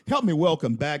Help me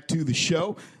welcome back to the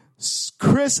show,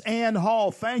 Krisanne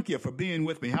Hall. Thank you for being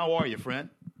with me. How are you, friend?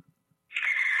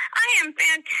 I am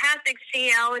fantastic,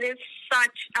 CL. It is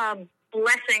such a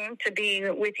blessing to be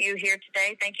with you here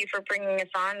today. Thank you for bringing us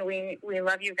on. We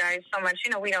love you guys so much.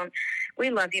 You know, we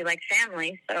love you like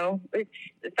family. So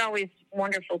it's always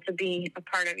wonderful to be a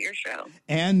part of your show.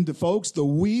 And folks, the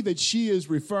we that she is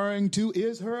referring to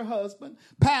is her husband,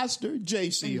 Pastor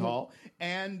J.C. Hall,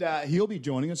 and he'll be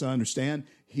joining us, I understand,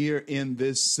 here in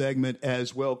this segment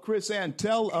as well. Krisanne,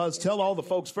 tell all the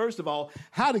folks, first of all,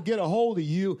 how to get a hold of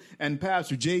you and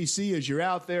Pastor J.C. as you're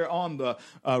out there on the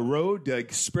road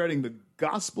spreading the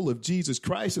gospel of Jesus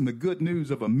Christ and the good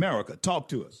news of America. Talk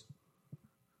to us.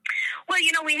 Well,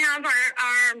 you know, we have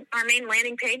our main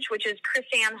landing page, which is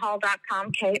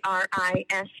krisannehall.com,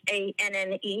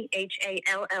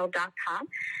 KRISANNEHALL.com.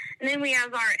 And then we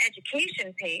have our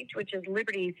education page, which is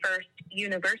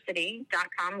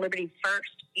libertyfirstuniversity.com,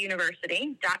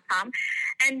 libertyfirstuniversity.com.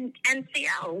 And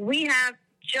CL, we have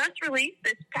just released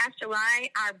this past July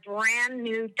our brand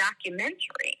new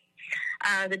documentary.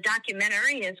 The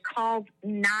documentary is called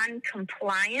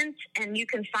Non-Compliant, and you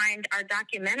can find our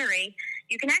documentary.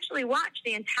 You can actually watch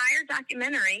the entire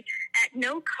documentary at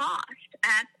no cost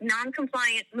at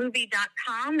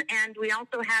noncompliantmovie.com, and we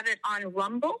also have it on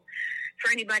Rumble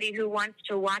for anybody who wants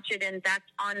to watch it, and that's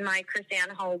on my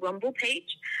Krisanne Hall Rumble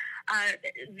page.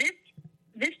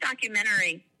 This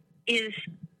documentary is...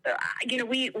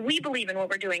 we believe in what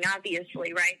we're doing,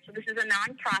 obviously, right? So this is a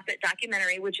nonprofit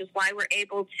documentary, which is why we're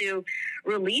able to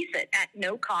release it at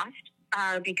no cost,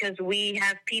 because we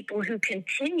have people who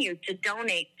continue to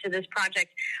donate to this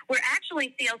project. We're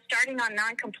actually starting on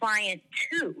Non-Compliant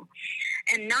 2.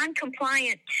 And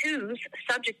Non-Compliant 2's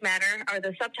subject matter, or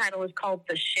the subtitle, is called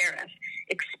The Sheriff,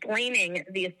 explaining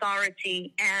the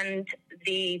authority and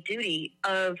the duty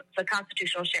of the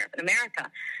constitutional sheriff in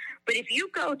America. But if you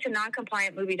go to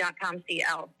noncompliantmovie.com,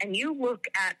 CL, and you look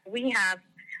at, we have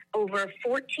over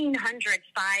 1,400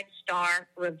 five-star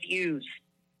reviews.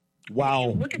 Wow.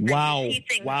 Look at that, wow. you see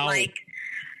things like,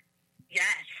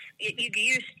 yes,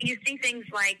 you see things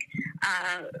like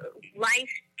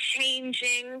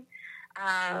life-changing,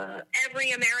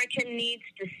 every American needs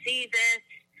to see this,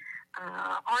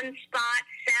 on-spot,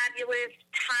 fabulous,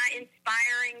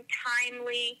 inspiring,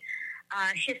 timely,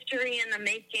 history in the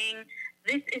making.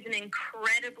 This is an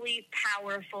incredibly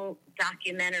powerful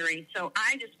documentary. So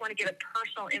I just want to give a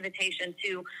personal invitation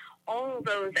to all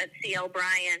those at CL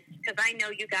Bryant, because I know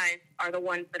you guys are the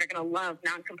ones that are going to love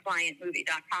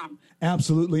noncompliantmovie.com.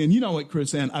 Absolutely. And you know what,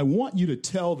 Krisanne, I want you to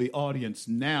tell the audience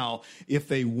now, if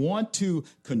they want to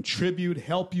contribute,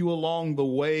 help you along the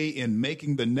way in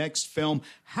making the next film,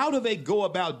 how do they go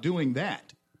about doing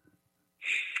that?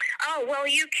 Oh, well,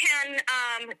 you can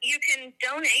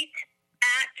donate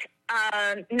at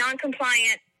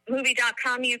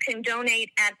noncompliantmovie.com. You can donate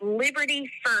at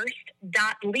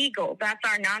libertyfirst.legal. That's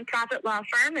our nonprofit law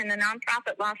firm, and the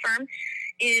nonprofit law firm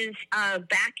is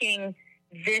backing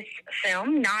this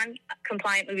film,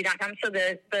 noncompliantmovie.com. So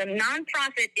the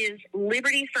nonprofit is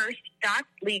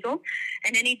libertyfirst.legal,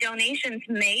 and any donations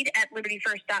made at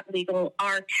libertyfirst.legal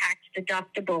are tax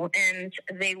deductible, and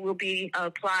they will be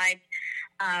applied.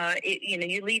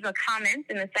 You leave a comment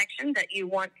in the section that you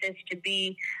want this to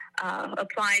be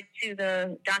applied to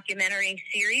the documentary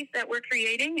series that we're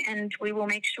creating, and we will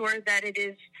make sure that it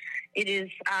is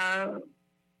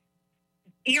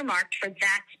earmarked for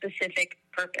that specific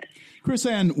purpose.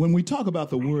 Krisanne, when we talk about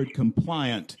the word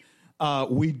compliant,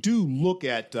 we do look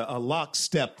at a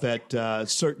lockstep that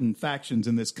certain factions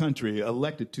in this country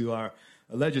elected to our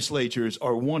legislatures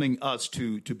are wanting us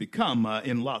to become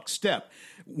in lockstep.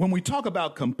 When we talk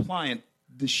about compliant,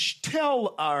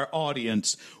 tell our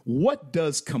audience, what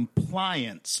does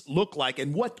compliance look like,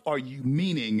 and what are you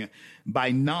meaning by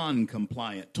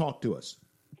non-compliant? Talk to us.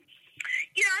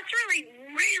 You know, it's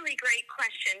really great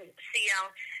question,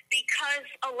 CL, because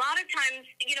a lot of times,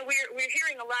 we're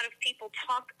hearing a lot of people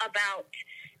talk about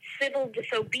civil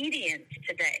disobedience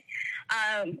today.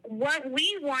 What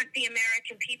we want the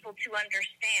American people to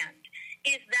understand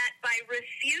is that by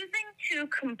refusing to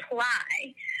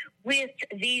comply with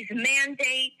these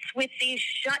mandates, with these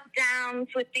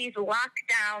shutdowns, with these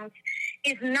lockdowns,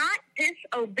 is not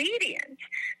disobedience.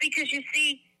 Because you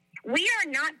see, we are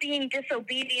not being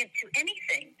disobedient to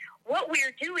anything. What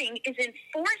we're doing is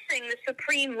enforcing the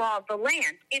supreme law of the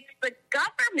land. It's the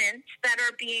governments that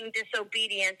are being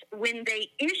disobedient when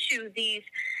they issue these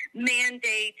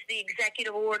mandates, the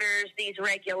executive orders, these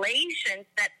regulations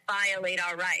that violate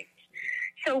our rights.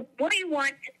 So we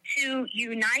want to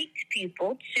unite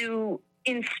people, to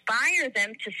inspire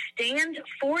them to stand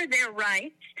for their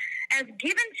rights as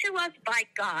given to us by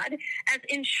God, as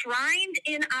enshrined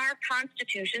in our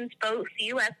constitutions, both the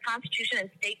U.S. Constitution and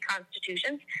state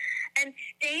constitutions, and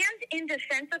stand in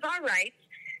defense of our rights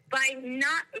by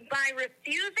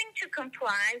refusing to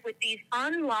comply with these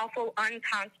unlawful,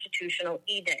 unconstitutional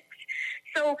edicts.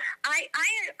 So I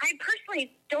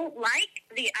personally don't like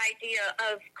the idea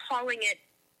of calling it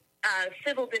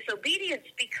civil disobedience,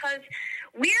 because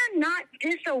we're not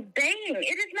disobeying.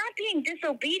 It is not being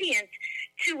disobedient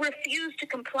to refuse to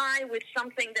comply with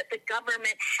something that the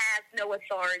government has no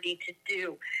authority to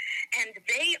do. And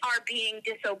they are being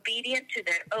disobedient to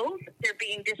their oath. They're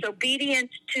being disobedient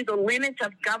to the limits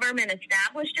of government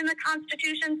established in the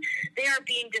Constitution. They are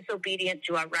being disobedient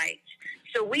to our rights.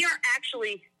 So we are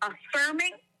actually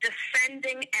affirming,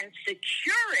 defending, and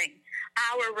securing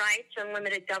our rights and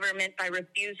limited government by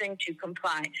refusing to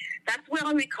comply. That's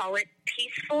why we call it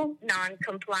peaceful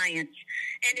noncompliance.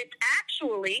 And it's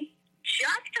actually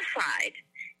justified,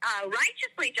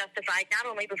 righteously justified, not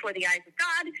only before the eyes of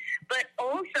God, but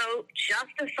also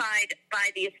justified by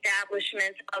the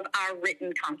establishment of our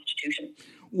written Constitution.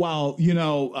 Well,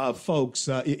 folks,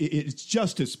 it's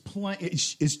just as plain.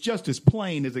 It's just as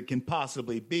plain as it can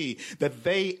possibly be that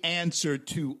they answer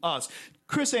to us.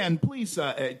 Krisanne, please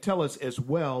tell us as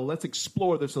well. Let's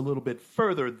explore this a little bit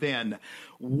further then.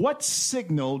 What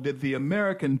signal did the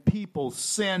American people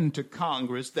send to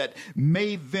Congress that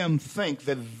made them think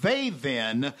that they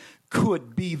then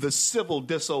could be the civil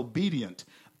disobedient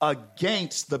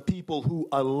against the people who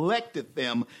elected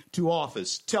them to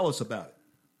office? Tell us about it.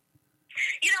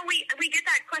 We get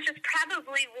that question. It's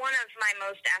probably one of my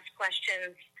most asked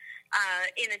questions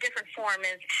in a different form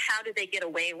is, how do they get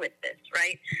away with this,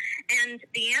 right? And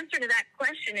the answer to that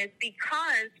question is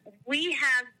because we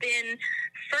have been,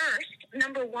 first,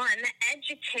 number one,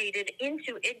 educated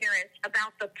into ignorance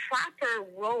about the proper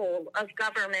role of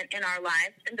government in our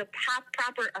lives and the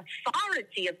proper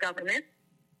authority of government.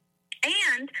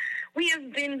 And we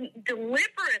have been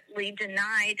deliberately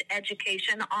denied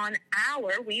education on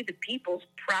we the people's,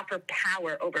 proper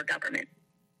power over government.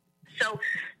 So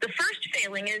the first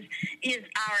failing is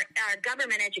our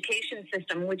government education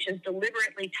system, which has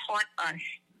deliberately taught us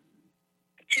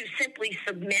to simply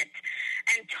submit,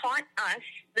 and taught us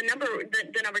the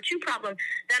number two problem,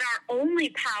 that our only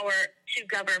power to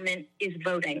government is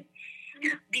voting.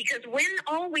 Because when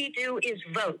all we do is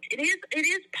vote, it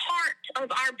is part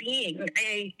of our being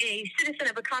a citizen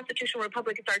of a constitutional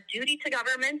republic. It's our duty to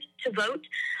government to vote.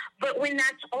 But when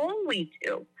that's all we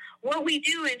do, what we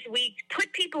do is we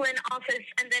put people in office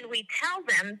and then we tell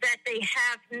them that they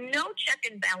have no check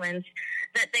and balance,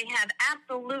 that they have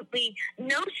absolutely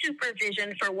no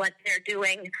supervision for what they're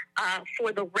doing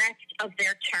for the rest of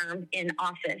their term in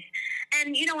office.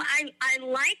 And, I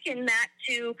liken that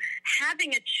to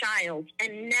having a child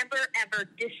and never, ever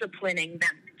disciplining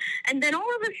them. And then all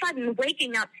of a sudden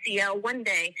waking up, CL, one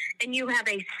day, and you have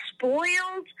a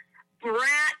spoiled, brat,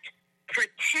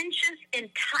 pretentious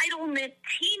entitlement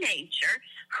teenager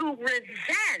who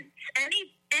resents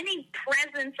any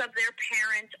presence of their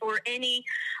parent or any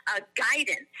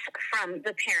guidance from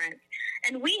the parents.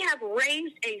 And we have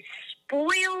raised a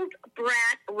spoiled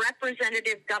brat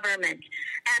representative government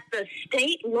at the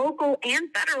state, local, and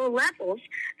federal levels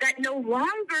that no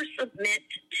longer submit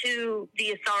to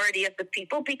the authority of the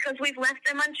people because we've left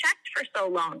them unchecked for so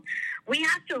long. We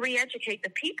have to re-educate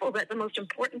the people that the most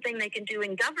important thing they can do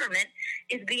in government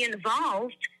is be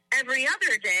involved every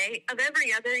other day of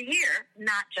every other year,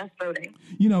 not just voting.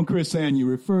 Krisanne, you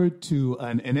referred to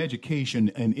an education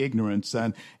in ignorance,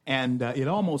 and it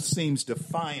almost seems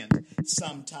defiant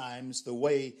sometimes the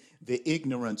way the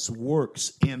ignorance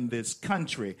works in this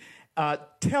country.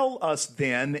 Tell us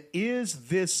then, is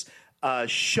this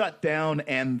shutdown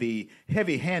and the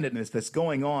heavy-handedness that's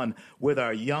going on with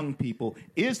our young people,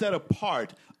 is that a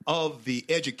part of the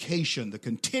education, the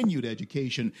continued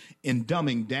education in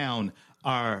dumbing down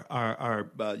our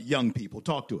young people?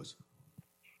 Talk to us.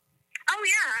 Oh,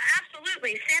 yeah,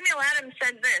 absolutely. Samuel Adams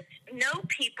said this: no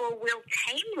people will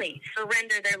tamely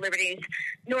surrender their liberties,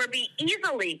 nor be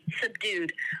easily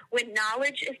subdued when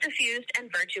knowledge is diffused and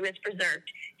virtue is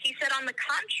preserved. He said, on the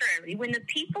contrary, when the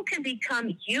people can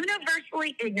become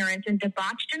universally ignorant and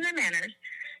debauched in their manners,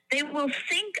 they will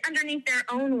sink underneath their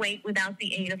own weight without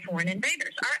the aid of foreign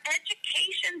invaders. Our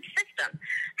education system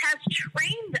has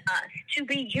trained us to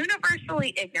be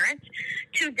universally ignorant,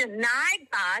 to deny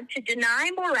God, to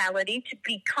deny morality, to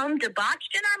become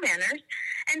debauched in our manners.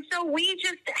 And so we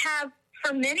just have,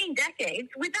 for many decades,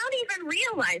 without even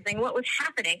realizing what was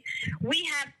happening, we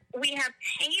have we have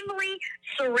tamely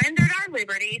surrendered our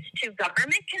liberties to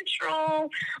government control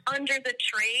under the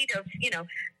trade of,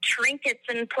 trinkets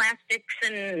and plastics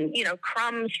and,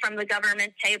 crumbs from the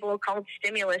government table called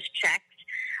stimulus checks,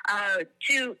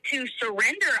 to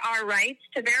surrender our rights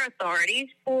to their authorities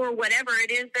for whatever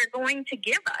it is they're going to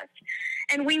give us.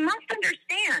 And we must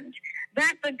understand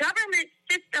that the government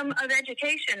system of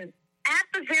education, at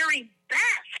the very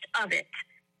best of it,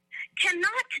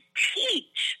 cannot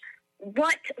teach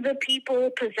what the people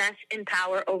possess in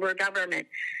power over government.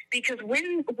 Because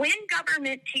when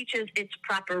government teaches its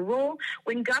proper role,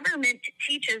 when government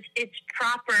teaches its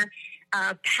proper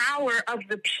power of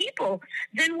the people,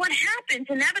 then what happens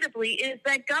inevitably is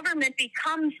that government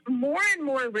becomes more and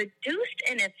more reduced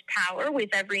in its power with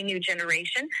every new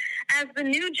generation, as the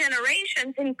new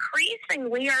generations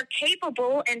increasingly are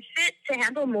capable and fit to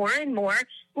handle more and more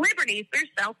liberty through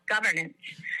self-governance.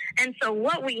 And so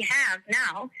what we have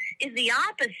now is the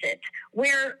opposite,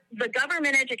 where the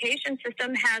government education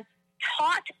system has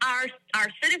taught our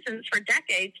citizens for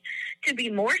decades to be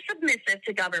more submissive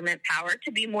to government power,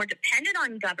 to be more dependent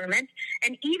on government.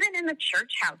 And even in the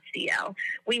church house, CL,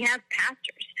 we have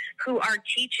pastors who are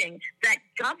teaching that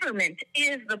government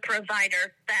is the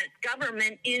provider, that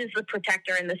government is the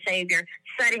protector and the savior,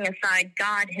 setting aside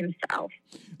God himself.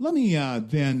 Let me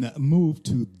then move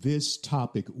to this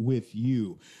topic with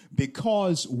you,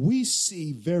 because we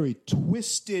see very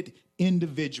twisted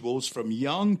individuals from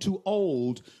young to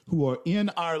old who are in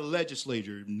our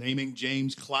legislature, naming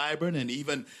James Clyburn and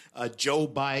even Joe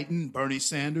Biden, Bernie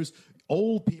Sanders,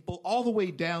 old people, all the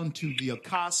way down to the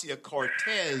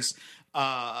Ocasio-Cortez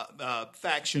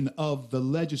faction of the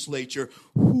legislature,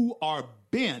 who are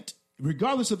bent,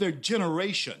 regardless of their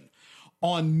generation,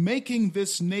 on making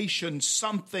this nation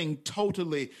something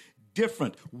totally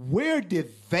different. Where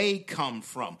did they come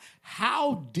from?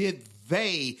 How did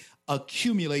they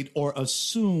accumulate or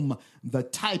assume the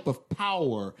type of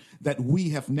power that we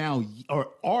have now or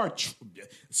are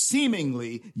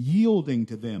seemingly yielding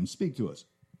to them? Speak to us.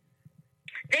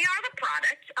 They are the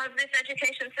product of this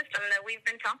education system that we've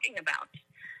been talking about.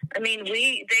 I mean,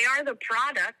 they are the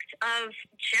product of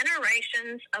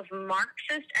generations of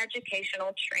Marxist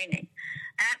educational training.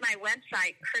 At my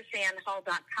website,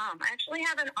 KrisanneHall.com, I actually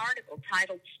have an article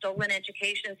titled Stolen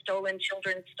Education, Stolen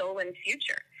Children, Stolen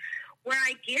Future, where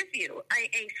I give you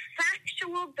a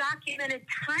factual, documented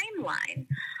timeline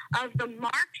of the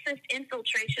Marxist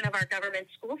infiltration of our government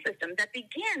school system that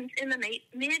begins in the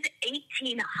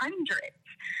mid-1800s.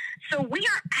 So we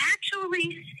are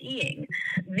actually seeing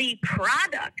the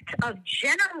product of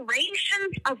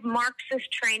generations of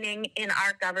Marxist training in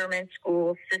our government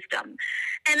school system.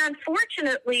 And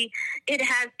unfortunately, it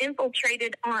has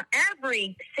infiltrated on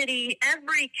every city,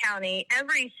 every county,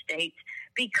 every state,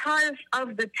 because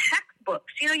of the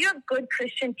textbooks. You have good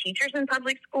Christian teachers in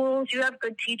public schools. You have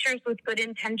good teachers with good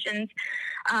intentions,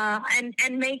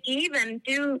 and may even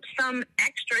do some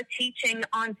extra teaching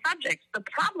on subjects. The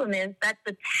problem is that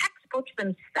the textbooks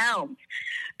themselves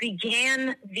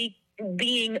began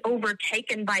being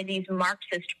overtaken by these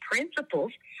Marxist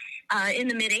principles in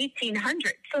the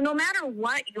mid-1800s. So no matter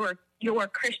what your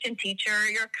Christian teacher,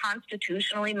 your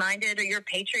constitutionally minded, or your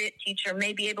patriot teacher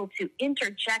may be able to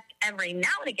interject every now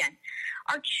and again,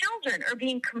 our children are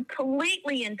being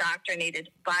completely indoctrinated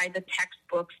by the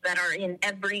textbooks that are in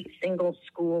every single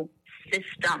school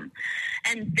system.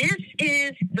 And this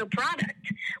is the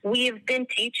product. We have been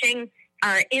teaching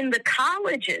in the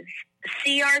colleges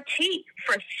CRT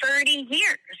for 30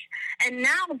 years. And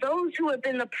now those who have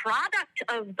been the product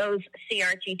of those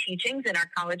CRT teachings in our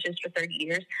colleges for 30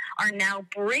 years are now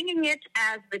bringing it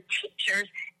as the teachers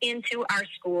into our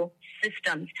school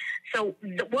systems. So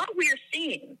what we're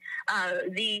seeing,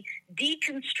 the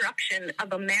deconstruction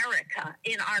of America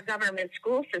in our government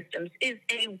school systems, is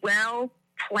a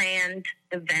well-planned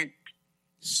event.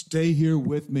 Stay here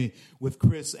with me with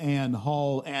Krisanne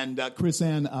Hall. And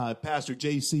Krisanne, Pastor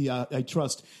JC, I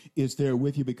trust, is there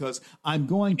with you, because I'm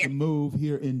going to move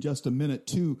here in just a minute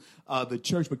to the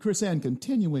church. But Krisanne,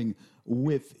 continuing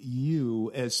with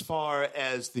you as far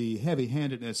as the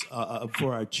heavy-handedness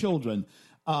for our children,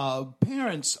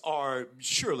 parents are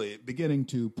surely beginning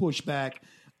to push back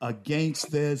against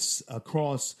this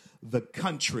across the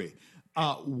country.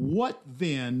 What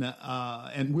then,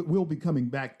 and we'll be coming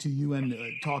back to you and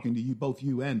talking to you, both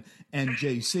you and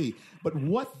JC, but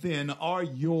what then are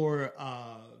your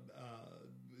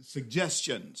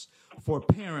suggestions for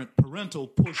parental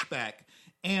pushback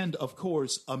and, of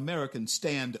course, American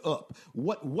stand up?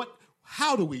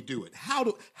 How do we do it? How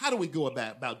do we go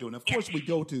about doing it? Of course, we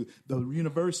go to the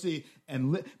university,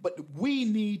 but we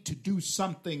need to do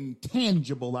something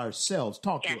tangible ourselves.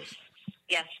 Talk to us.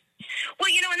 Yes. Well,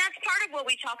 and that's part of what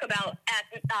we talk about at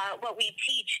what we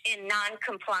teach in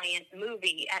Non-Compliant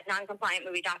Movie at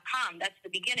noncompliantmovie.com. That's the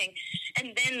beginning.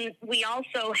 And then we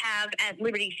also have at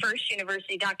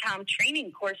libertyfirstuniversity.com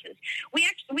training courses. We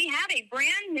have a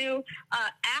brand new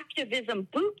activism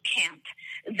boot camp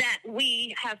that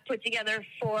we have put together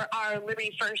for our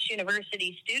Liberty First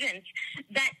University students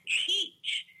that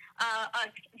teach us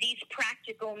these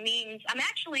practical means. I'm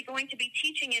actually going to be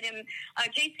teaching it in,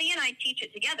 JC and I teach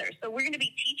it together, so we're going to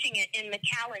be teaching it in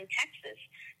McAllen, Texas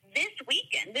this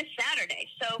weekend, this Saturday.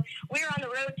 So we're on the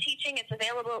road teaching. It's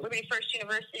available at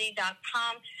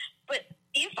libertyfirstuniversity.com. But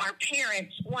if our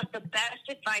parents want the best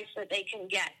advice that they can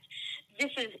get,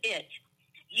 this is it.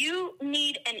 You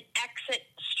need an exit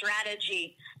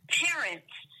strategy. Parents,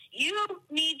 you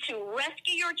need to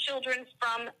rescue your children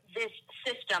from this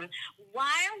system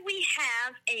while we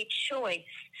have a choice.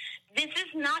 This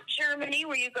is not Germany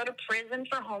where you go to prison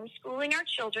for homeschooling our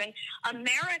children.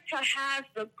 America has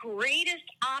the greatest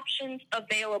options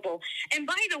available. And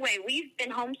by the way, we've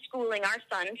been homeschooling our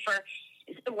son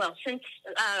since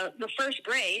the first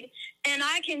grade. And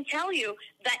I can tell you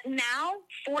that now,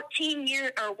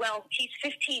 he's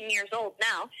 15 years old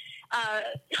now,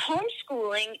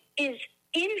 homeschooling is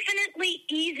infinitely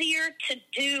easier to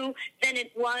do than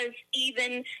it was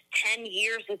even 10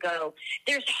 years ago.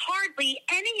 There's hardly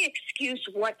any excuse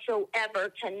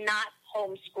whatsoever to not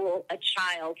homeschool a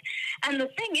child. And the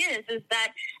thing is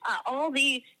that all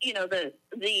these,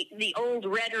 the old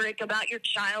rhetoric about your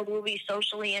child will be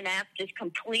socially inept is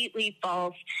completely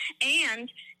false. And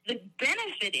the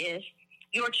benefit is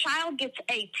your child gets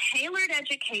a tailored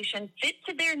education fit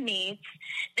to their needs.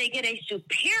 They get a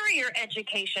superior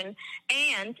education,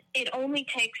 and it only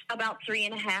takes about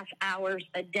 3.5 hours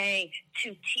a day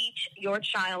to teach your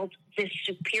child this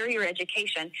superior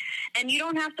education. And you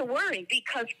don't have to worry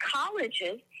because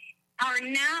colleges are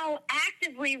now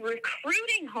actively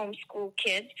recruiting homeschool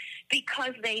kids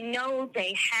because they know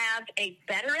they have a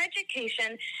better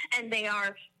education and they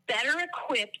are better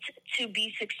equipped to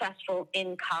be successful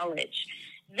in college.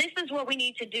 This is what we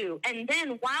need to do. And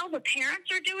then while the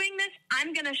parents are doing this,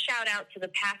 I'm going to shout out to the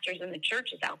pastors and the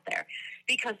churches out there,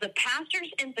 because the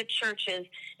pastors and the churches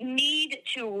need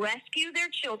to rescue their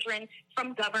children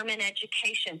from government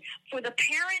education. For the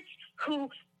parents who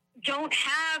don't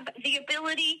have the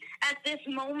ability at this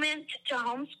moment to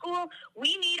homeschool,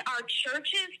 we need our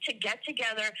churches to get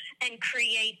together and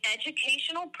create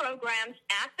educational programs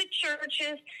at the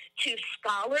churches to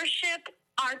scholarship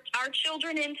our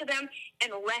children into them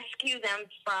and rescue them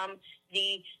from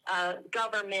the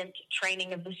government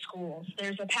training of the schools.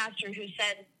 There's a pastor who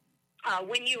said,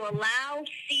 when you allow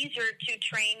Caesar to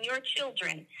train your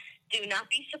children, do not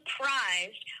be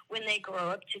surprised when they grow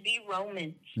up to be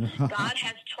Romans. God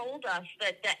has told us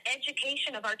that the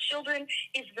education of our children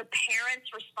is the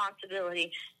parents'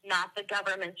 responsibility, not the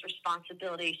government's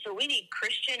responsibility. So we need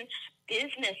Christian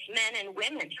businessmen and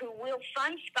women who will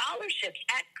fund scholarships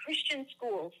at Christian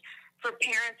schools for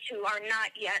parents who are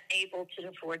not yet able to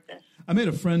afford this. I met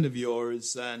a friend of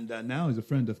yours, and now he's a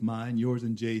friend of mine, yours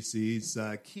and JC's,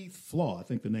 Keith Flaw, I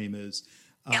think the name is.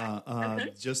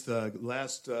 Just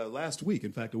last week,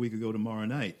 in fact, a week ago tomorrow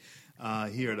night,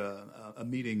 here at a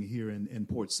meeting here in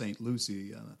Port St.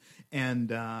 Lucie.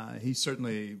 And he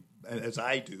certainly, as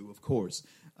I do, of course,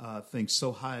 thinks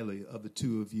so highly of the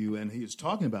two of you. And he was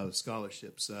talking about the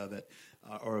scholarships that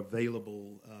are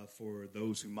available for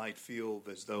those who might feel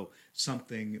as though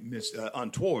something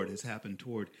untoward has happened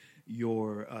toward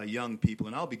your young people.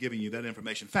 And I'll be giving you that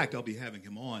information. In fact, I'll be having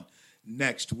him on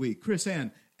next week. Krisanne,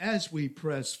 as we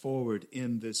press forward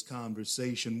in this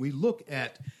conversation, we look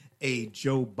at a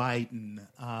Joe Biden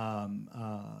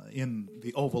in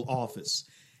the Oval Office.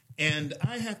 And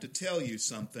I have to tell you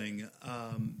something.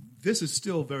 This is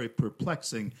still very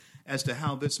perplexing as to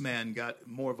how this man got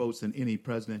more votes than any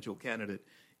presidential candidate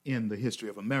in the history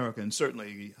of America, and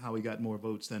certainly how he got more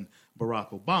votes than Barack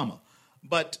Obama.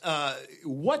 But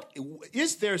what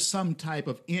is there some type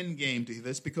of end game to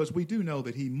this? Because we do know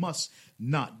that he must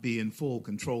not be in full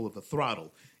control of the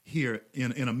throttle here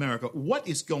in America. What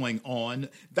is going on?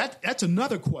 That's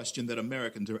another question that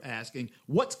Americans are asking.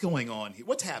 What's going on here?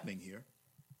 What's happening here?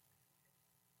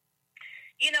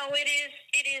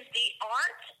 It is the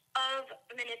art of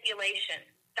manipulation.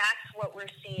 That's what we're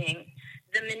seeing.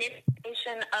 The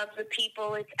manipulation of the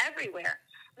people, it's everywhere.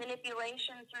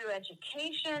 Manipulation through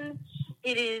education.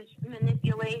 It is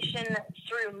manipulation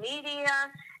through media,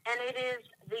 and it is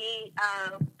the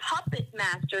puppet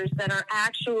masters that are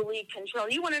actually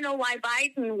controlled. You want to know why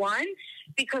Biden won?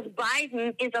 Because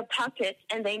Biden is a puppet,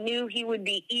 and they knew he would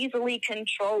be easily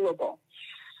controllable.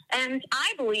 And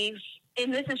I believe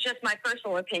and this is just my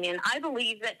personal opinion, I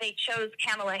believe that they chose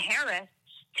Kamala Harris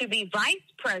to be vice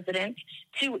president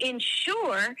to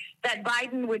ensure that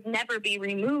Biden would never be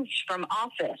removed from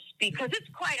office, because it's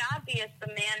quite obvious the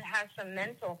man has some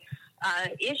mental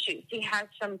issues. He has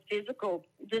some physical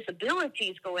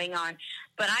disabilities going on.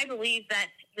 But I believe that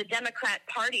the Democrat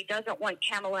Party doesn't want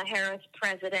Kamala Harris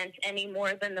president any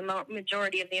more than the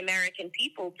majority of the American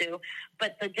people do.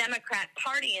 But the Democrat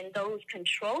Party and those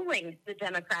controlling the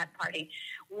Democrat Party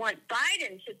want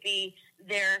Biden to be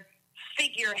their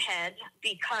figurehead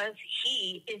because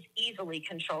he is easily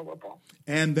controllable.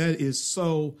 And that is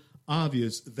so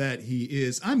obvious that he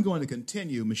is. I'm going to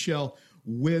continue, Michelle,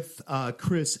 with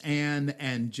Krisanne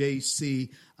and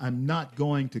JC. I'm not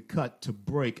going to cut to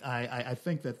break. I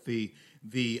think that the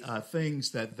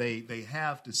things that they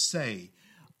have to say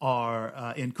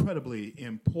are incredibly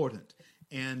important.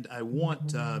 And I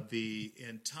want the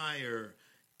entire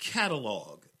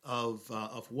catalog of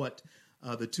what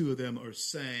the two of them are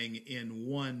saying in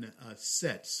one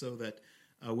set, so that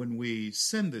when we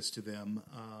send this to them,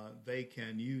 they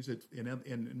can use it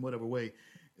in whatever way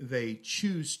they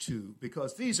choose to,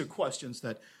 because these are questions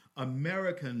that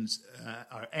Americans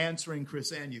are answering.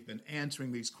 Krisanne, you've been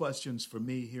answering these questions for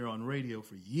me here on radio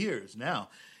for years now,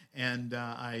 and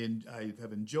I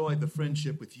have enjoyed the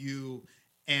friendship with you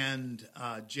and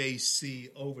JC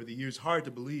over the years. Hard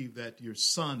to believe that your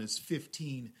son is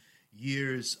 15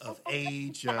 years of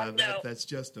age. That's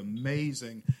just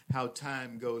amazing how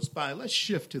time goes by. Let's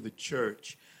shift to the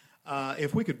church.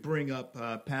 If we could bring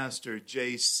up Pastor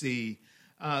JC.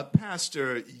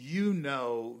 Pastor, you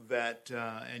know that,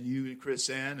 and you,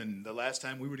 Krisanne, and the last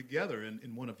time we were together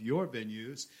in one of your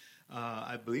venues,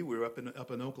 I believe we were up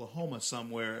in Oklahoma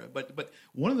somewhere. But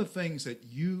one of the things that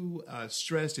you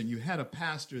stressed, and you had a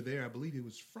pastor there, I believe he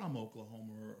was from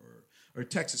Oklahoma or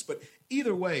Texas, but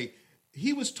either way,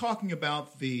 he was talking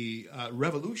about the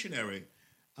revolutionary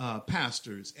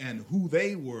pastors and who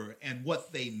they were and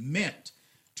what they meant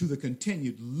to the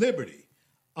continued liberty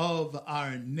of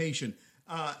our nation.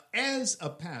 As a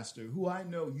pastor, who I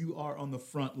know you are on the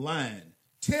front line,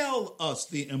 tell us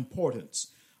the importance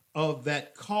of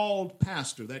that called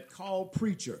pastor, that called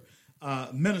preacher,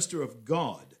 minister of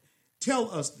God.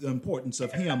 Tell us the importance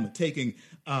of him taking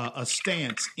a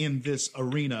stance in this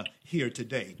arena here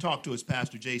today. Talk to us,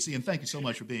 Pastor JC, and thank you so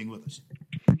much for being with us.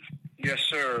 Yes,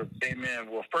 sir.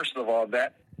 Amen. Well, first of all,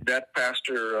 that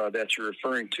pastor that you're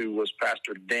referring to was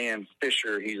Pastor Dan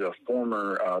Fisher. He's a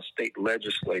former state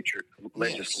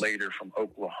legislator from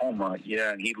Oklahoma.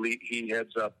 Yeah, and he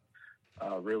heads up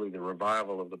really the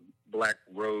revival of the Black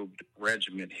Robed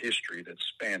Regiment history.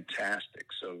 That's fantastic.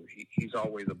 So he's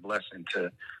always a blessing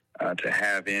to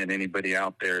have in anybody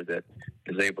out there that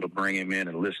is able to bring him in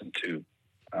and listen to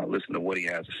what he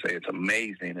has to say. It's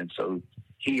amazing. And so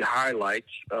he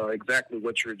highlights exactly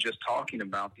what you're just talking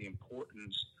about, the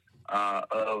importance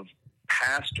of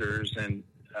pastors and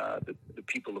the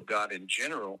people of God in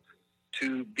general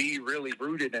to be really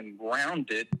rooted and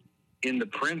grounded in the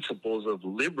principles of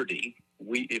liberty.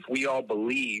 If we all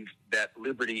believe that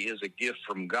liberty is a gift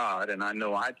from God, and I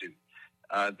know I do,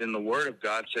 then the Word of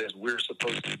God says we're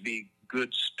supposed to be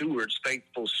good stewards,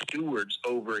 faithful stewards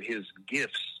over His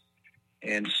gifts.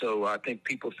 And so I think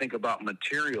people think about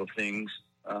material things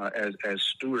as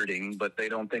stewarding, but they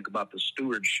don't think about the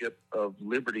stewardship of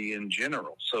liberty in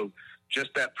general. So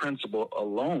just that principle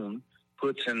alone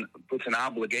puts an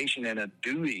obligation and a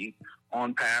duty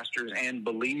on pastors and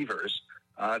believers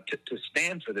to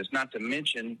stand for this, not to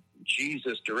mention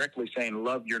Jesus directly saying,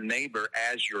 love your neighbor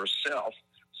as yourself.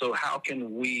 So how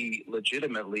can we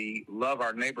legitimately love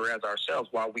our neighbor as ourselves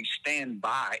while we stand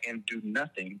by and do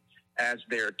nothing as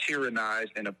they're tyrannized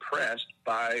and oppressed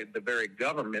by the very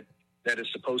government that is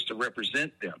supposed to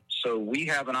represent them? So we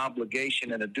have an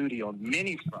obligation and a duty on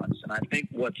many fronts. And I think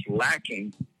what's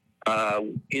lacking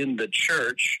in the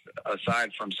church,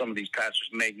 aside from some of these pastors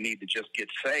may need to just get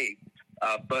saved,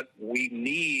 but we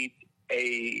need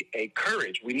a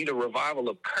courage. We need a revival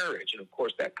of courage. And of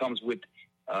course, that comes with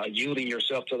yielding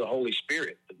yourself to the Holy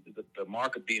Spirit. The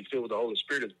mark of being filled with the Holy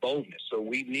Spirit is boldness. So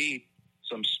we need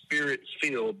some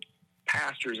Spirit-filled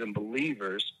pastors and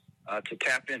believers to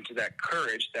tap into that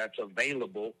courage that's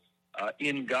available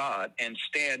in God and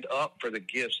stand up for the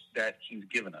gifts that He's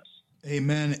given us.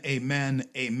 Amen, amen,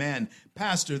 amen.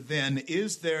 Pastor, then,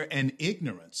 is there an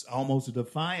ignorance, almost a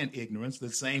defiant ignorance,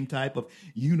 the same type of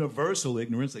universal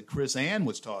ignorance that Krisanne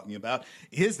was talking about?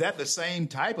 Is that the same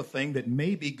type of thing that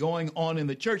may be going on in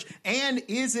the church? And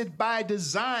is it by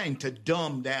design to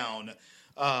dumb down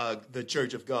the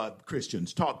Church of God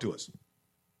Christians? Talk to us.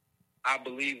 I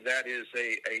believe that is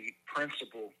a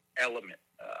principal element.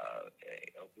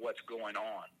 what's going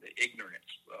on, the ignorance.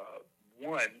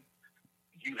 One,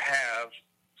 you have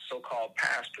so-called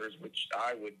pastors, which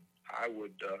I would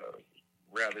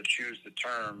rather choose the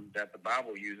term that the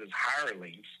Bible uses,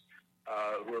 hirelings,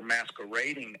 who are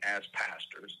masquerading as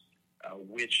pastors,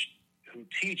 who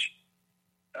teach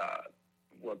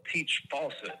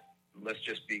falsehood. Let's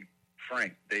just be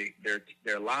frank.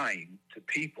 They're lying to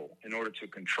people in order to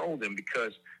control them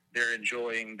because they're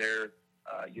enjoying their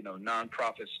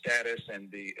nonprofit status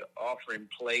and the offering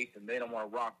plate, and they don't want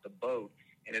to rock the boat.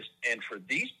 And for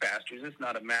these pastors, it's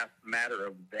not a matter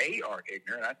of they are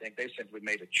ignorant. I think they simply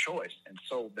made a choice and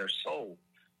sold their soul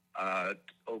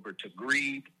over to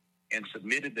greed and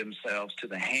submitted themselves to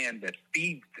the hand that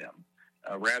feeds them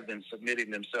rather than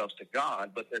submitting themselves to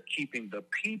God. But they're keeping the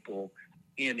people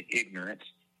in ignorance.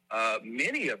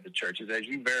 Many of the churches, as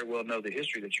you very well know the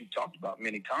history that you've talked about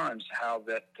many times, how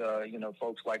that,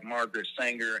 folks like Margaret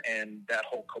Sanger and that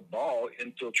whole cabal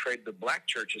infiltrated the black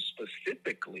churches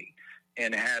specifically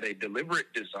and had a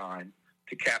deliberate design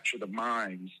to capture the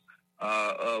minds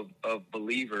of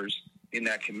believers in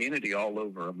that community all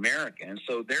over America. And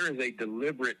so there is a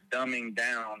deliberate dumbing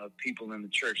down of people in the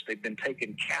church. They've been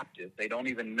taken captive. They don't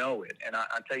even know it. And I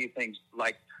tell you things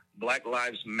like Black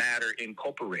Lives Matter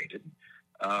Incorporated,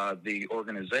 the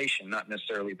organization, not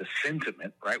necessarily the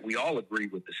sentiment, right? We all agree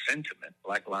with the sentiment.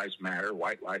 Black Lives Matter,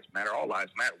 white lives matter, all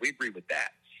lives matter. We agree with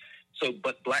that. So,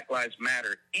 but Black Lives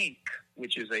Matter, Inc.,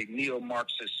 which is a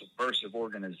neo-Marxist subversive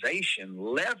organization,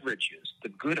 leverages the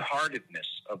good-heartedness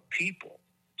of people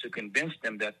to convince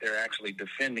them that they're actually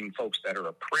defending folks that are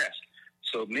oppressed.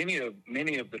 So many of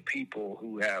the people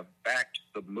who have backed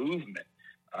the movement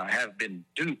have been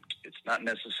duped. It's not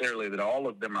necessarily that all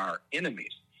of them are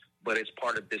enemies, but it's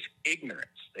part of this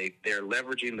ignorance. They're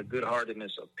leveraging the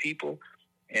good-heartedness of people,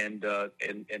 and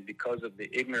because of the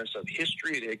ignorance of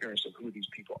history, the ignorance of who these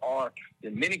people are,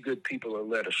 then many good people are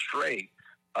led astray.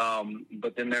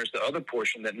 But then there's the other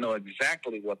portion that know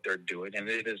exactly what they're doing, and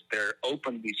it is their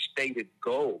openly stated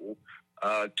goal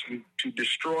to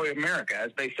destroy America.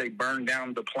 As they say, burn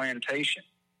down the plantation.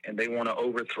 And they want to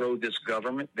overthrow this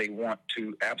government. They want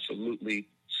to absolutely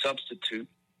substitute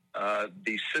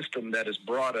the system that has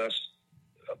brought us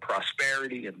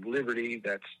prosperity and liberty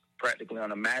that's practically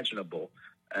unimaginable.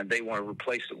 And they want to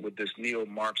replace it with this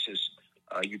neo-Marxist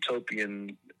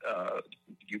utopianist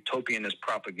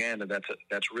propaganda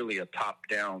that's really a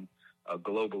top-down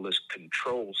globalist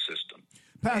control system.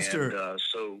 Pastor, and,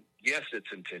 so yes,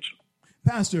 it's intentional.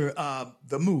 Pastor,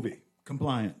 the movie,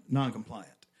 Compliant,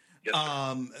 Non-Compliant. Yes,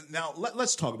 now,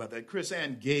 let's talk about that.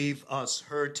 Krisanne gave us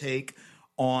her take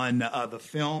on the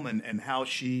film and how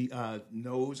she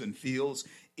knows and feels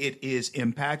it is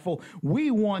impactful. We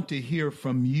want to hear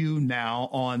from you now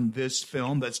on this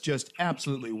film that's just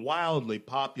absolutely wildly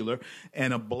popular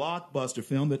and a blockbuster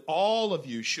film that all of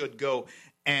you should go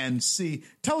and see.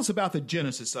 Tell us about the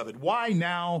genesis of it. Why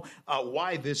now?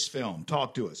 Why this film?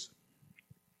 Talk to us.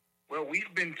 Well,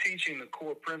 we've been teaching the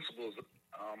core principles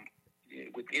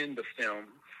within the film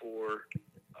for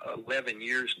 11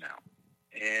 years now.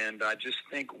 And I just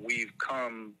think we've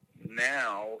come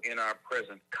now in our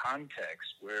present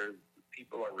context where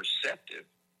people are receptive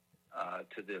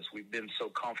to this. We've been so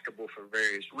comfortable for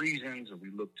various reasons, and we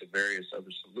looked to various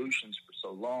other solutions for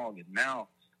so long. And now,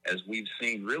 as we've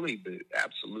seen really the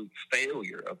absolute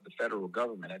failure of the federal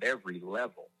government at every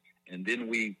level, and then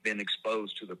we've been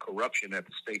exposed to the corruption at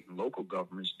the state and local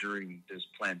governments during this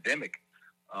pandemic,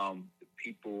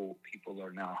 people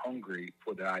are now hungry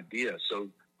for the idea. So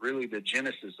really the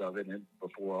genesis of it, and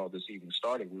before all this even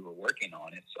started, we were working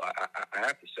on it. So I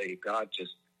have to say, God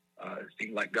just it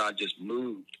seemed like God just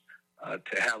moved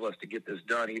to have us to get this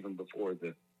done even before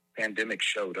the pandemic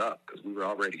showed up, because we were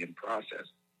already in process.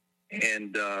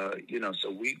 And, so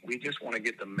we just want to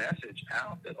get the message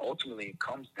out that ultimately it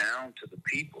comes down to the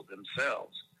people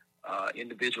themselves,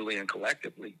 individually and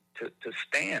collectively, to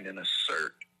stand and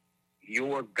assert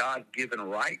your God-given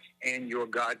rights and your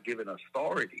God-given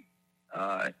authority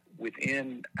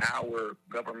within our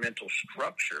governmental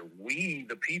structure. We,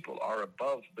 the people, are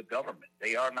above the government.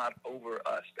 They are not over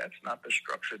us. That's not the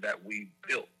structure that we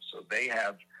built. So they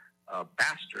have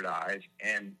bastardized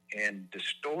and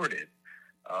distorted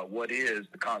what is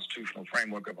the constitutional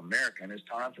framework of America. And it's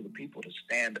time for the people to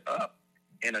stand up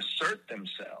and assert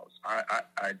themselves.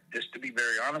 I just to be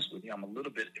very honest with you, I'm a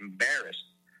little bit embarrassed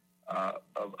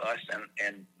of us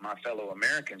and my fellow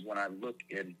Americans when I look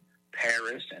in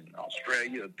Paris and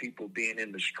Australia of people being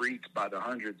in the streets by the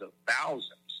hundreds of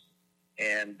thousands.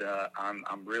 And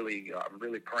I'm really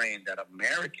praying that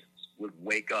Americans would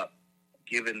wake up,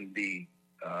 given the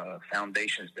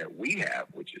foundations that we have,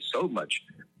 which is so much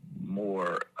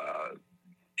more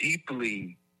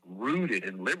deeply rooted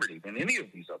in liberty than any of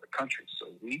these other countries. So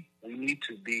we need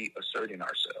to be asserting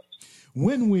ourselves.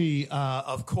 When we,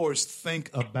 of course, think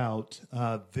about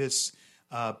this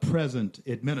present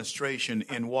administration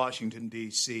in Washington,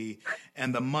 D.C.,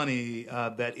 and the money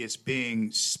that is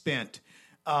being spent,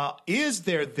 is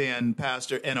there then,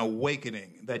 Pastor, an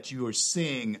awakening that you are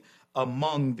seeing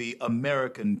among the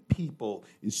American people,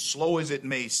 as slow as it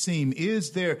may seem?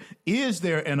 Is there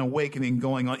an awakening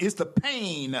going on? Is the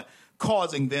pain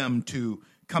causing them to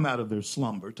come out of their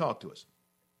slumber? Talk to us.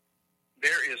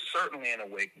 There is certainly an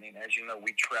awakening. As you know,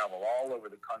 we travel all over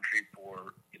the country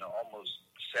for, almost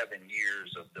 7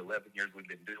 years of the 11 years we've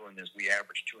been doing this. We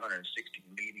average 260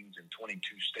 meetings in 22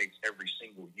 states every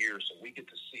single year. So we get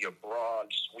to see a broad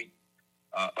sweep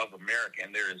of America.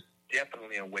 And there is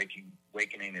definitely an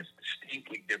awakening. Is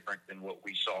distinctly different than what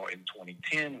we saw in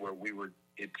 2010, where we were,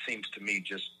 it seems to me,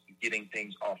 just getting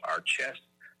things off our chest.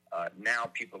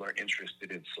 Now people are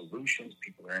interested in solutions.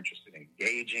 People are interested in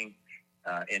engaging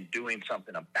and doing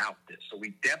something about this. So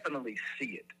we definitely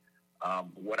see it.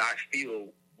 What I feel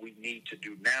we need to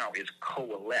do now is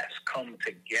coalesce, come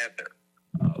together.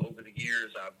 Over the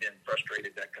years, I've been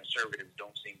frustrated that conservatives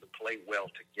don't seem to play well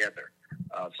together.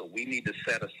 So we need to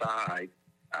set aside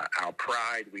our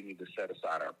pride. We need to set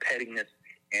aside our pettiness.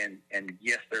 And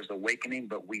yes, there's awakening,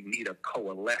 but we need a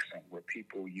coalescing where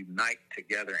people unite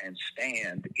together and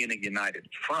stand in a united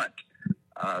front.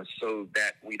 So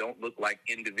that we don't look like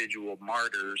individual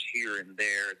martyrs here and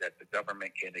there that the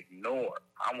government can ignore.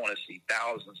 I want to see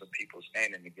thousands of people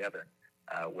standing together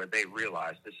where they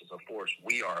realize this is a force.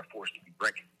 We are a force to be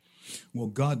reckoned. Well,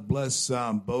 God bless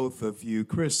both of you.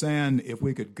 Krisanne, if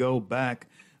we could go back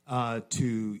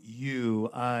to you.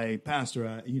 Pastor,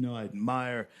 I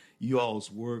admire you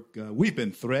all's work. We've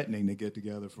been threatening to get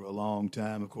together for a long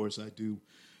time. Of course, I do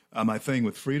my thing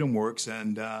with Freedom Works,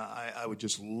 and I would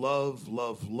just love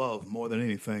more than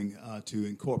anything to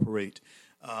incorporate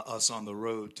us on the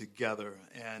road together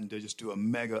and just do a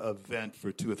mega event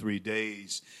for 2 or 3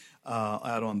 days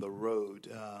out on the road.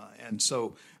 And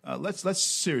so let's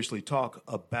seriously talk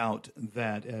about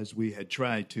that, as we had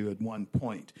tried to at one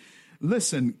point.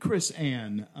 Listen,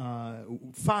 Krisanne,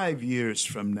 5 years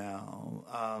from now,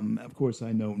 of course,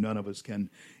 I know none of us can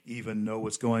even know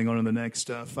what's going on in the next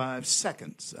 5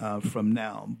 seconds from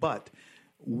now, but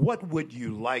what would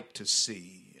you like to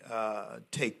see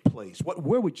take place?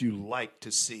 Where would you like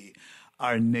to see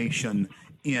our nation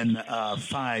in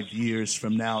 5 years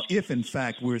from now, if, in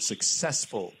fact, we're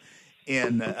successful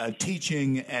in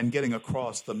teaching and getting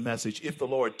across the message, if the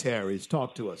Lord tarries?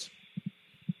 Talk to us.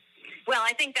 Well,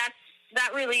 I think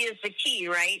that really is the key,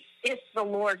 right? If the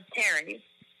Lord tarries.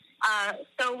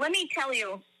 So let me tell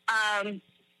you,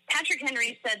 Patrick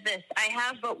Henry said this: "I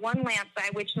have but one lamp by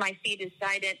which my feet are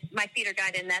guided,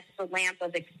 and that's the lamp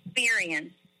of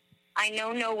experience. I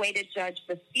know no way to judge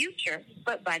the future,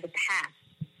 but by the past."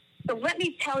 So let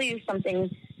me tell you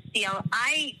something, CL.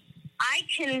 I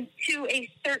can, to a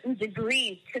certain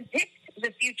degree, predict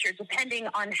the future depending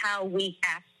on how we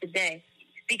act today.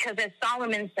 Because as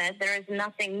Solomon said, there is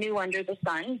nothing new under the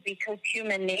sun, because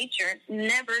human nature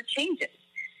never changes.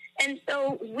 And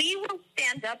so we will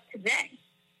stand up today,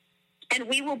 and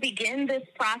we will begin this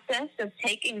process of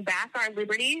taking back our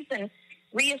liberties and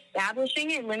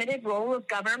reestablishing a limited role of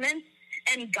government.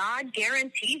 And God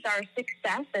guarantees our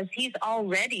success, as he's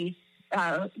already,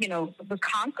 the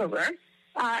conqueror.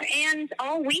 And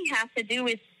all we have to do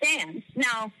is stand.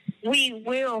 Now, we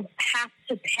will have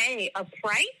to pay a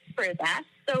price for that.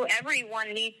 So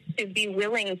everyone needs to be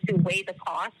willing to weigh the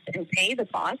cost and pay the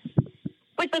cost.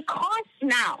 But the cost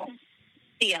now,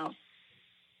 Theo,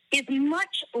 is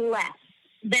much less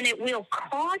than it will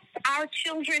cost our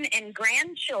children and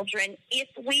grandchildren if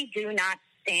we do not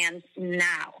stand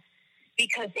now.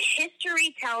 Because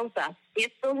history tells us,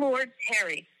 if the Lord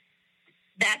tarries,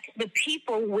 that the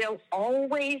people will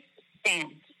always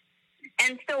stand.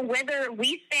 And so whether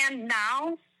we stand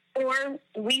now, or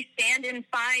we stand in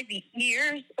 5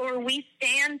 years, or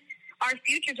our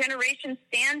future generation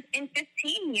stands in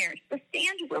 15 years, the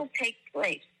stand will take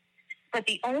place. But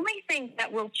the only thing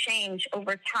that will change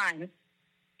over time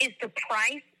is the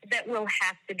price that will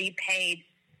have to be paid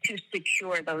to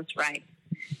secure those rights.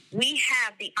 We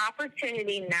have the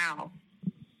opportunity now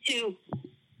to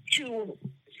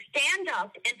stand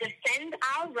up and defend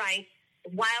our rights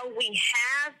while we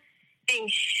have a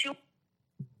sure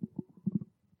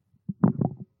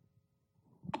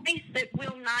price that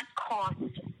will not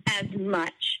cost as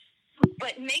much.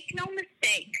 But make no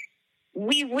mistake,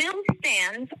 we will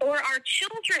stand, or our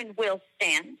children will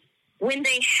stand, when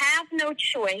they have no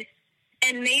choice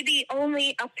and maybe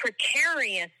only a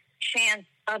precarious chance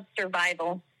of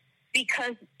survival,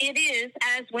 because it is,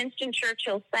 as Winston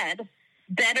Churchill said,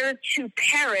 better to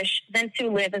perish than to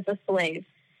live as a slave.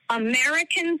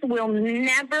 Americans will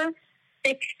never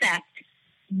accept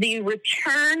the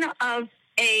return of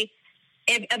a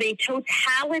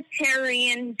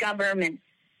totalitarian government.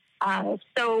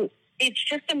 So it's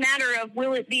just a matter of,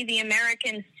 will it be the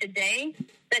Americans today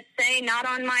that say, not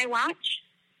on my watch?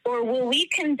 Or will we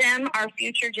condemn our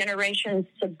future generations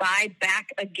to buy back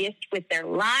a gift with their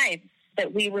lives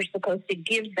that we were supposed to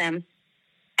give them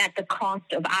at the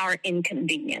cost of our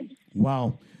inconvenience?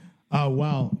 Wow.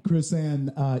 Wow.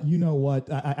 Krisanne, you know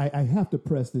what? I have to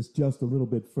press this just a little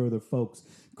bit further, folks.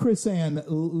 Krisanne,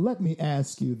 let me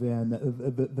ask you then,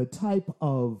 the type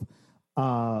of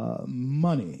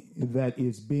money that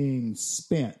is being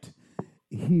spent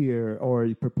here, or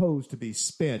proposed to be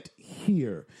spent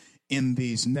here in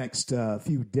these next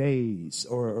few days,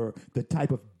 or the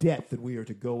type of debt that we are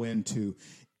to go into,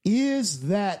 is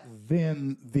that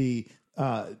then the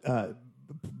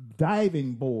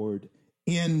diving board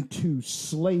into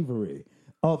slavery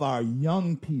of our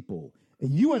young people?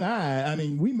 And you and I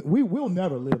mean, we will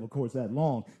never live, of course, that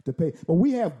long to pay, but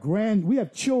we have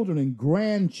children and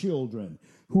grandchildren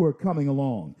who are coming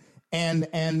along. And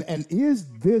is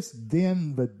this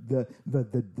then the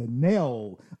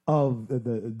knell of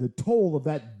the toll of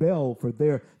that bell for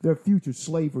their future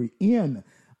slavery in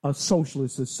a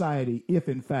socialist society, if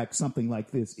in fact something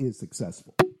like this is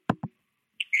successful?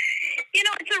 You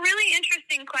know, it's a really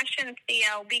interesting question,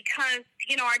 Theo, because,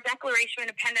 our Declaration of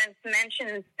Independence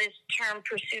mentions this term,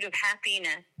 pursuit of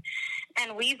happiness,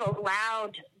 and we've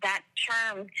allowed that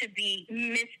term to be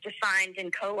misdefined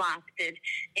and co-opted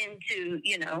into,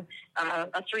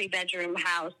 a 3-bedroom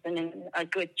house and a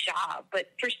good job.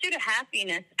 But pursuit of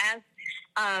happiness, as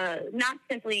not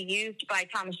simply used by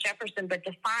Thomas Jefferson, but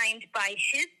defined by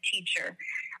his teacher,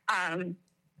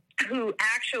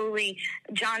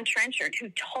 John Trenchard, who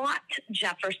taught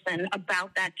Jefferson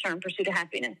about that term, pursuit of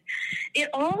happiness. It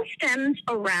all stems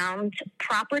around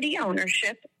property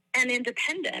ownership and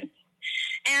independence.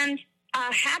 And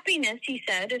happiness, he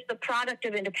said, is the product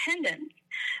of independence.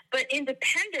 But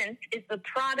independence is the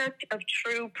product of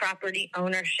true property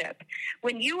ownership.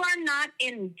 When you are not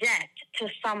in debt to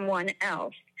someone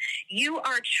else, you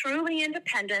are truly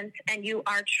independent and you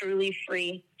are truly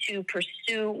free to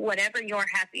pursue whatever your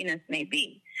happiness may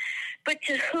be. But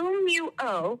to whom you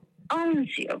owe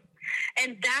owns you.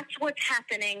 And that's what's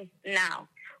happening now.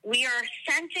 We are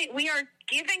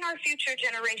giving our future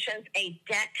generations a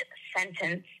debt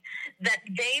sentence that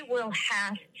they will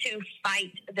have to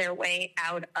fight their way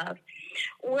out of.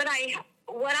 What I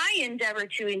endeavor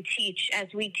to teach,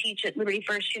 as we teach at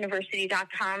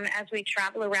LibertyFirstUniversity.com, as we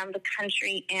travel around the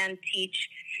country and teach,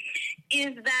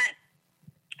 is that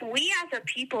we as a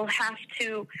people have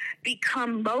to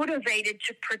become motivated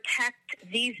to protect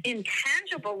these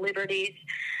intangible liberties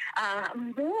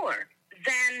more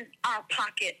than our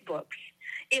pocketbooks.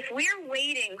 If we're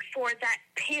waiting for that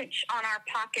pinch on our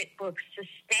pocketbooks to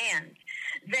stand,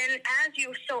 then as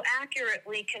you so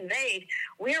accurately conveyed,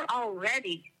 we're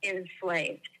already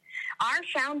enslaved. Our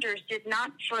founders did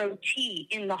not throw tea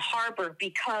in the harbor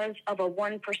because of a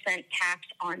 1% tax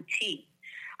on tea.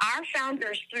 Our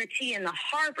founders threw tea in the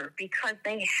harbor because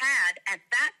they had, at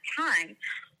that time,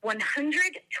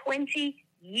 120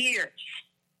 years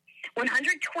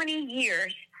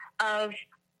of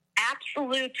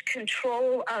absolute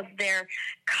control of their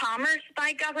commerce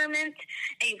by government,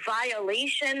 a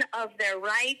violation of their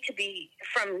right to be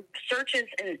from searches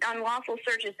and unlawful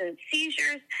searches and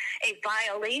seizures, a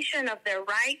violation of their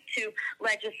right to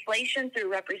legislation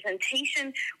through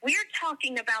representation. We're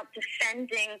talking about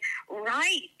defending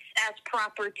rights as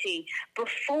property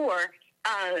before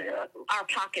our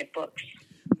pocketbooks.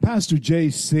 Pastor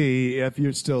J.C., if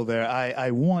you're still there, I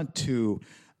want to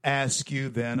ask you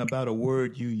then about a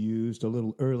word you used a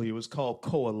little earlier. It was called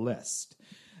coalesced.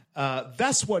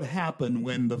 That's what happened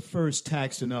when the first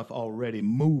Taxed Enough Already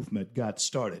movement got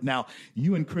started. Now,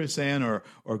 you and Krisanne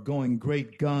are going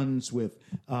great guns with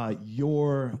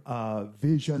your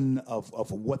vision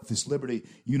of what this Liberty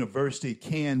University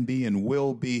can be and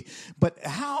will be. But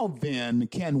how then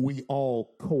can we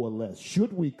all coalesce?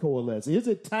 Should we coalesce? Is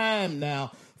it time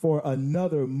now for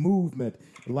another movement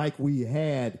like we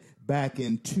had back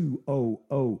in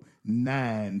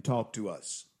 2009? Talk to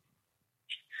us.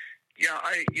 Yeah,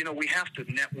 we have to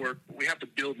network. We have to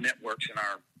build networks in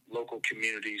our local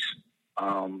communities,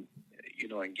 and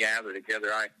gather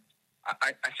together. I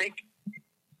think,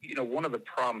 one of the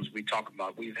problems we talk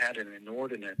about, we've had an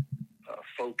inordinate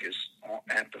focus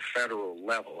at the federal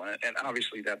level, and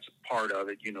obviously that's part of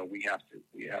it. We have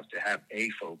to have a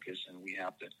focus, and we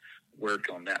have to work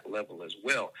on that level as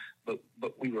well. But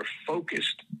we were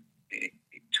focused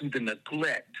to the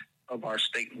neglect of our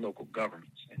state and local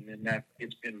governments, and then that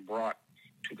it's been brought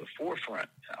to the forefront.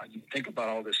 You think about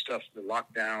all this stuff, the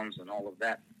lockdowns and all of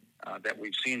that that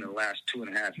we've seen in the last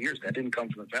 2.5 years. That didn't come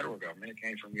from the federal government; it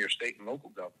came from your state and local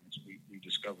governments. We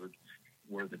discovered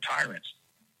were the tyrants.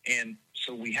 And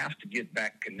so we have to get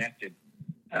back connected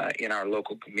in our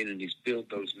local communities, build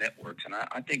those networks. And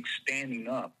I think standing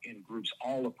up in groups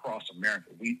all across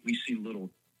America, we see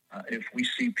if we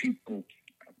see people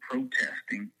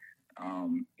protesting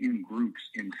in groups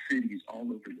in cities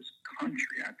all over this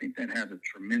country, I think that has a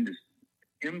tremendous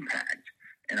impact.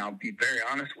 And I'll be very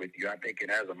honest with you, I think it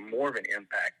has more of an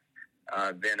impact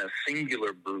than a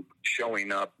singular group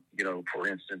showing up, for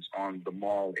instance, on the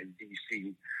mall in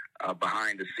D.C.,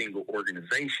 behind a single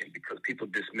organization, because people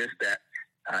dismiss that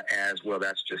as, well,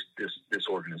 that's just this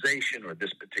organization or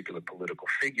this particular political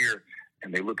figure,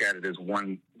 and they look at it as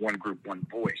one group, one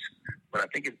voice. But I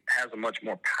think it has a much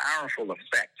more powerful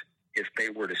effect if they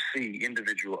were to see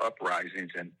individual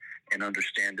uprisings and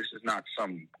understand this is not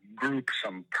some group,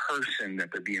 some person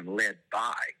that they're being led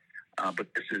by, but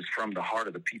this is from the heart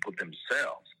of the people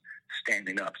themselves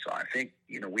standing up. So I think,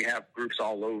 we have groups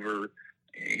all over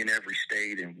in every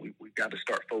state, and we've got to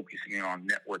start focusing on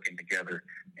networking together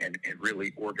and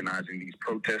really organizing these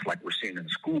protests like we're seeing in the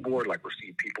school board, like we're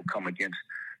seeing people come against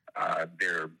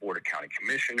their Board of County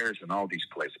Commissioners and all these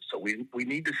places. So we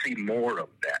need to see more of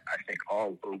that, I think,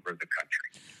 all over the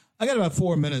country. I got about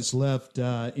 4 minutes left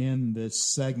in this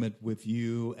segment with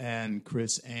you and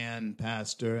Krisanne,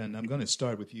 Pastor, and I'm going to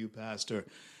start with you, Pastor.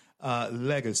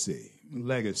 Legacy.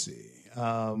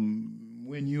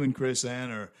 When you and Krisanne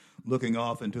are looking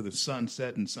off into the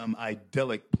sunset in some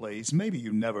idyllic place, maybe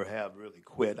you never have really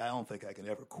quit. I don't think I can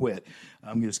ever quit.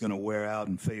 I'm just going to wear out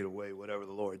and fade away, whatever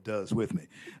the Lord does with me.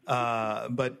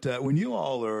 But when you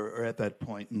all are at that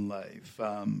point in life,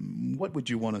 what would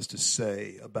you want us to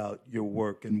say about your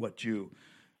work and what you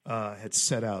had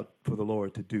set out for the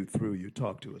Lord to do through you?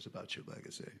 Talk to us about your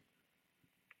legacy.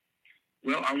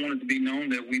 Well, I want it to be known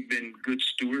that we've been good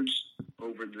stewards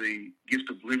over the gift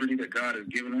of liberty that God has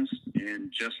given us.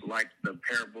 And just like the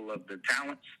parable of the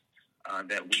talents,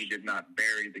 that we did not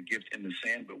bury the gift in the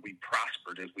sand, but we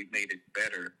prospered as we made it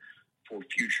better for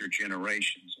future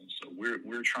generations. And so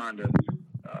we're trying to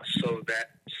sow that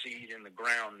seed in the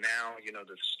ground now.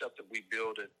 The stuff that we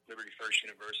build at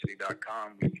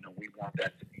libertyfirstuniversity.com, we want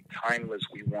that to be timeless.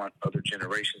 We want other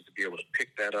generations to be able to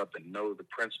pick that up and know the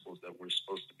principles that we're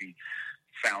supposed to be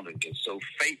founded with. So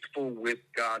faithful with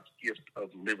God's gift of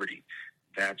liberty.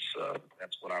 That's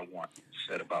what I want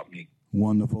said about me.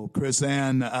 Wonderful.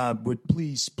 Krisanne, would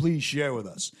please share with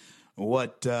us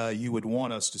what you would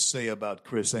want us to say about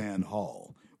Krisanne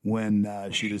Hall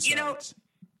when she decides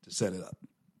to set it up.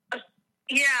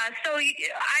 Yeah, so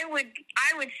I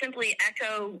would simply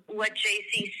echo what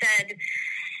JC said,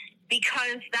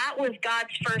 because that was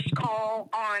God's first call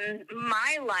on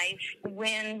my life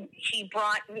when he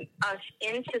brought us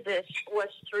into this, was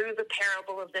through the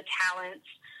parable of the talents,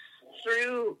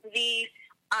 through the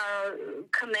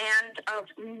command of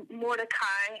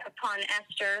Mordecai upon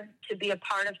Esther to be a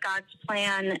part of God's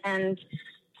plan and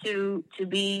to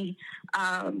be,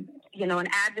 an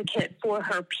advocate for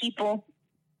her people.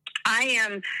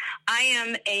 I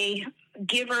am a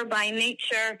giver by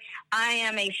nature. I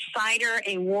am a fighter,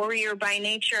 a warrior by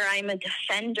nature. I'm a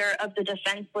defender of the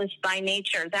defenseless by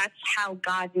nature. That's how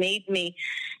God made me.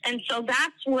 And so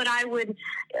that's what I would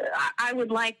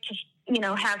like to,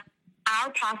 have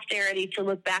our posterity to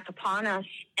look back upon us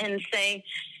and say,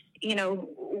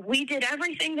 we did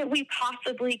everything that we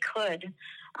possibly could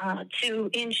to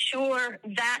ensure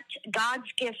that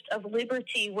God's gift of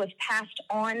liberty was passed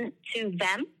on to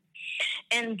them,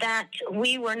 and that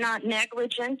we were not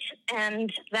negligent,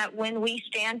 and that when we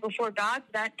stand before God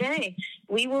that day,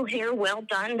 we will hear, "Well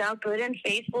done, thou good and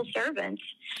faithful servant."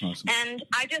 Awesome. And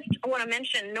I just want to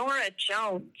mention Norah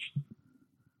Jones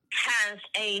has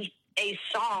a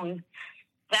song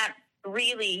that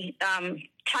really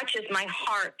touches my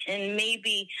heart and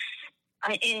maybe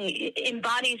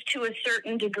embodies to a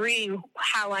certain degree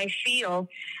how I feel.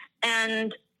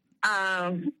 And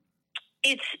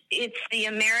it's the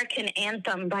American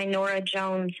Anthem by Norah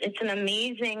Jones. It's an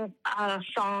amazing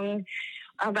song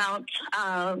about,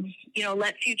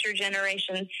 let future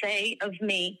generations say of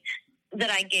me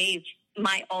that I gave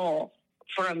my all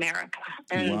for America.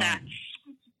 And wow.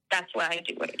 That's why I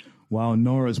do it. Wow,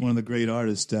 Nora is one of the great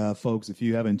artists, folks. If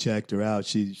you haven't checked her out,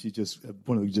 she's just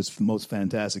one of the just most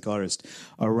fantastic artists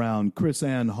around.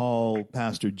 Krisanne Hall,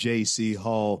 Pastor J.C.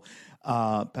 Hall,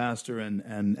 pastor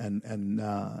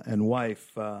and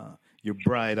wife, your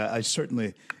bride. I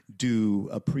certainly do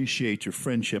appreciate your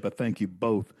friendship. I thank you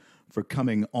both for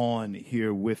coming on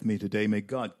here with me today. May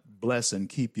God bless and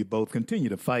keep you both. Continue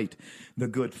to fight the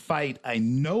good fight. I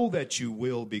know that you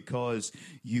will, because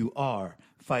you are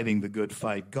fighting the good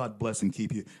fight. God bless and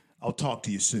keep you. I'll talk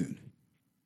to you soon.